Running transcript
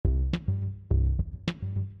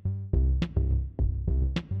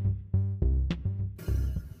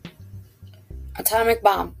Atomic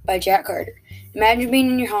Bomb by Jack Carter. Imagine being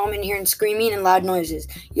in your home and hearing screaming and loud noises.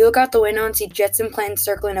 You look out the window and see jets and planes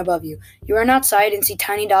circling above you. You run outside and see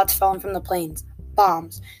tiny dots falling from the planes.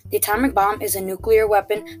 Bombs. The atomic bomb is a nuclear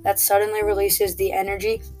weapon that suddenly releases the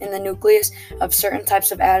energy in the nucleus of certain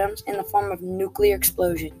types of atoms in the form of nuclear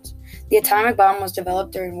explosions. The atomic bomb was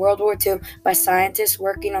developed during World War II by scientists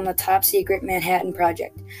working on the top secret Manhattan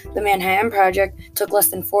Project. The Manhattan Project took less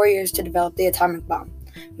than 4 years to develop the atomic bomb.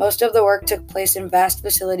 Most of the work took place in vast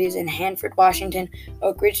facilities in Hanford, Washington,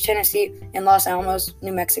 Oak Ridge, Tennessee, and Los Alamos,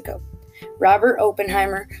 New Mexico. Robert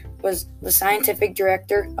Oppenheimer was the scientific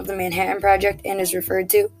director of the Manhattan Project and is referred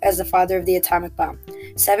to as the father of the atomic bomb.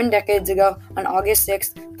 7 decades ago, on August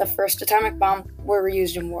 6th, the first atomic bomb were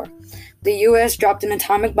used in war. The U.S. dropped an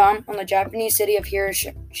atomic bomb on the Japanese city of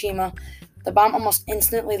Hiroshima. The bomb almost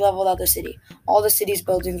instantly leveled out the city. All the city's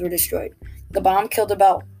buildings were destroyed. The bomb killed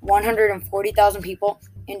about 140,000 people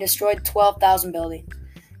and destroyed 12,000 buildings.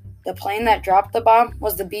 The plane that dropped the bomb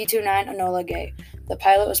was the B-29 Enola Gay. The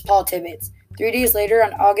pilot was Paul Tibbets. 3 days later,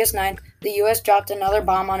 on August 9th, the U.S. dropped another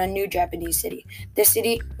bomb on a new Japanese city. This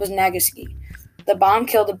city was Nagasaki. The bomb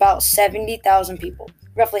killed about 70,000 people.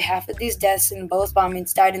 Roughly half of these deaths in both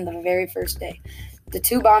bombings died in the very first day. The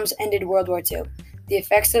two bombs ended World War II. The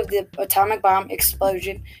effects of the atomic bomb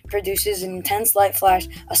explosion produces an intense light flash,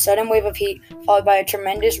 a sudden wave of heat, followed by a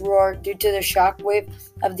tremendous roar due to the shock wave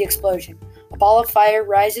of the explosion. A ball of fire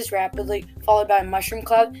rises rapidly, followed by a mushroom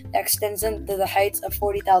cloud that extends into the heights of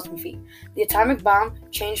 40,000 feet. The atomic bomb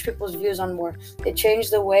changed people's views on war. It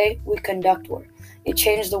changed the way we conduct war. It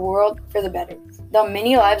changed the world for the better. Though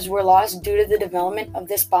many lives were lost due to the development of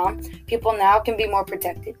this bomb, people now can be more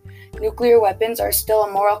protected. Nuclear weapons are still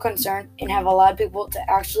a moral concern and have allowed people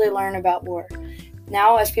to actually learn about war.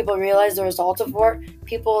 Now, as people realize the results of war,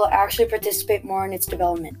 people will actually participate more in its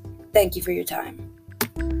development. Thank you for your time.